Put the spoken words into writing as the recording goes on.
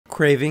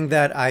Craving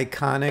that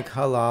iconic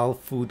halal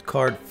food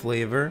cart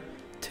flavor?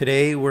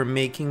 Today we're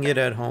making it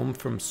at home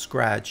from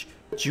scratch.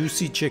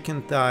 Juicy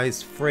chicken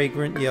thighs,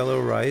 fragrant yellow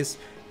rice,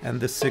 and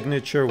the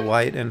signature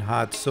white and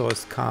hot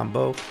sauce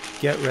combo.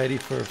 Get ready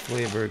for a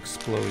flavor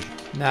explosion.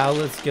 Now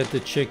let's get the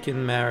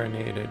chicken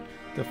marinated.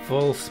 The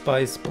full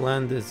spice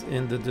blend is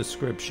in the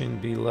description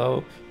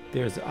below.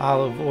 There's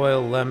olive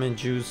oil, lemon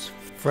juice,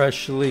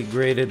 freshly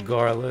grated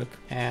garlic,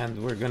 and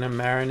we're gonna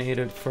marinate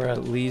it for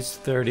at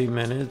least 30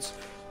 minutes.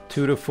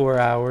 2 to 4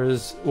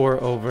 hours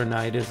or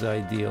overnight is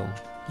ideal.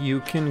 You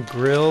can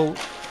grill,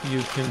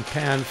 you can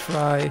pan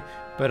fry,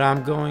 but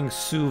I'm going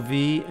sous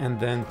vide and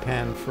then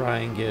pan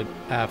frying it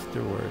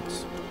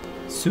afterwards.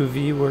 Sous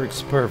vide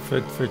works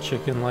perfect for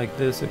chicken like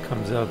this. It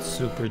comes out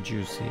super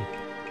juicy.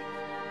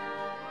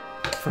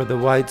 For the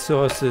white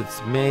sauce,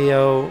 it's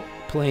mayo,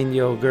 plain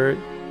yogurt,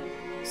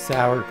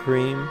 sour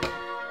cream,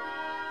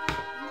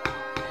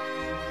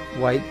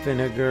 white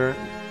vinegar,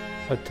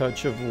 a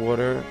touch of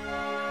water,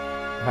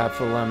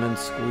 half a lemon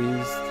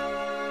squeezed,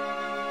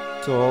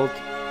 salt,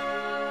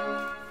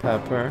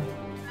 pepper,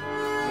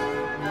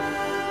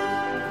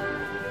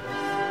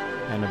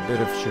 and a bit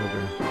of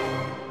sugar,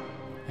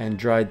 and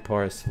dried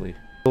parsley.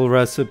 Full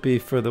recipe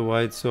for the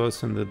white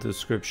sauce in the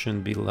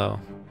description below.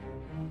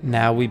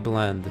 Now we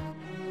blend.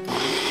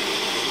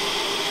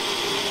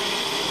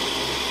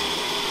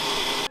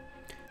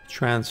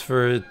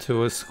 Transfer it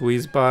to a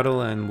squeeze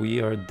bottle and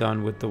we are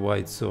done with the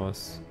white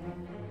sauce.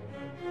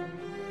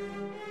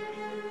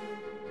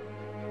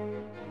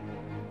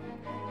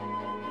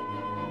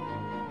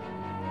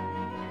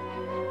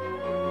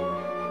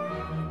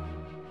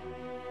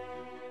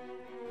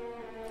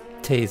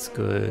 Tastes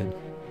good.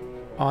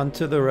 On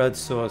to the red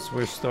sauce.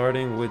 We're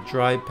starting with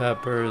dried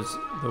peppers.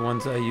 The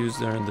ones I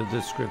used are in the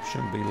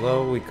description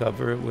below. We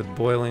cover it with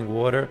boiling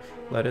water.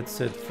 Let it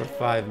sit for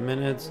 5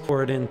 minutes.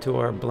 Pour it into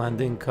our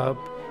blending cup.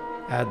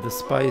 Add the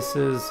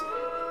spices,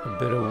 a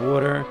bit of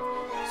water.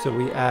 So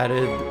we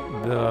added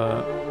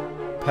the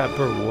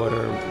pepper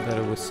water that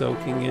it was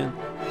soaking in,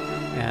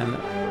 and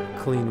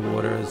clean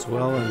water as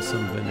well, and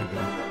some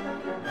vinegar.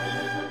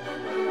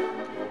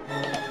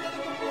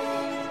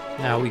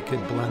 Now we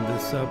could blend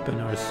this up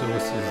and our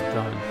sauce is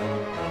done.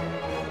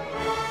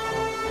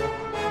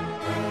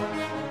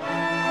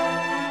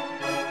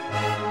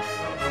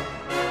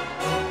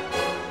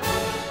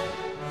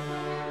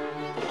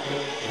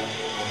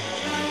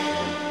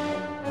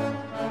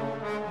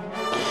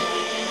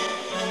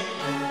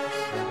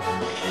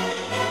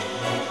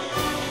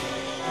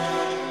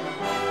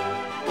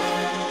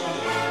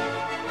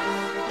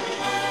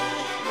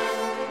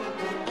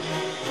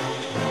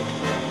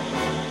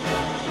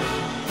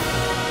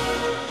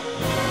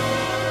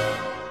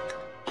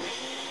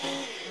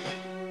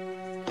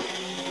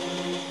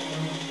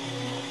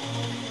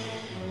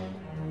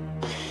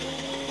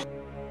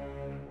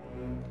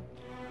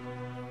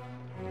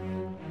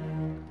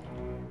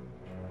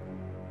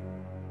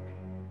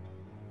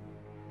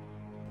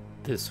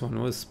 This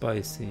one was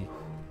spicy.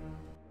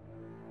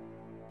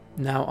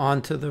 Now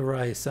onto the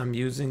rice. I'm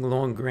using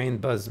long grain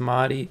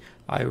basmati.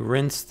 I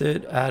rinsed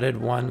it,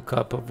 added 1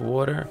 cup of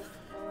water,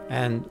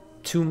 and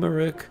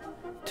turmeric,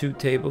 2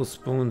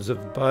 tablespoons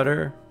of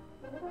butter.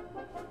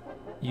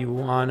 You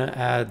want to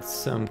add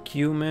some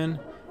cumin,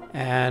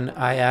 and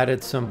I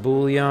added some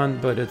bouillon,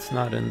 but it's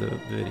not in the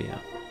video.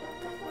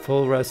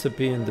 Full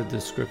recipe in the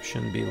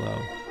description below.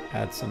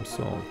 Add some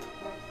salt.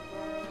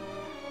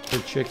 The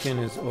chicken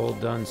is all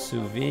done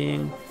sous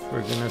videing.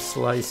 We're gonna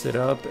slice it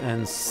up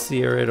and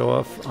sear it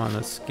off on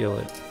a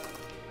skillet.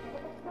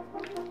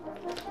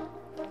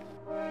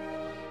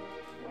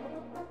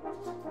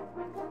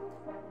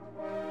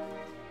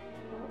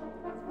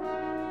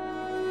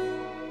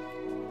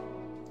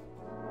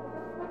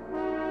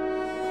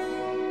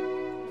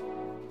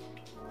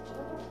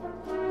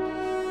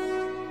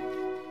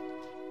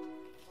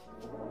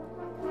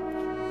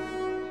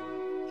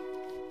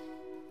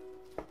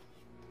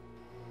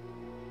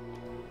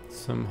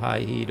 Some high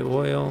heat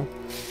oil,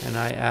 and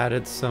I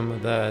added some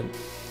of that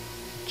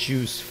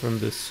juice from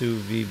the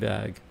sous vide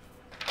bag.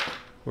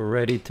 We're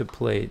ready to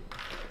plate.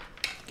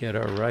 Get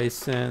our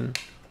rice in,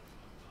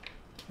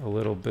 a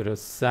little bit of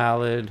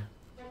salad,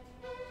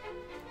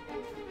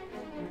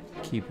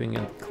 keeping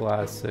it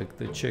classic.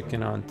 The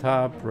chicken on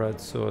top, red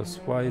sauce,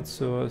 white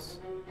sauce,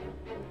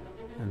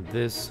 and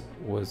this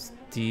was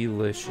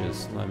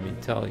delicious, let me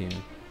tell you.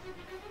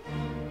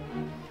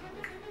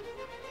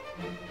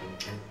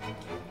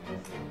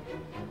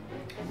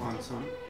 Want some?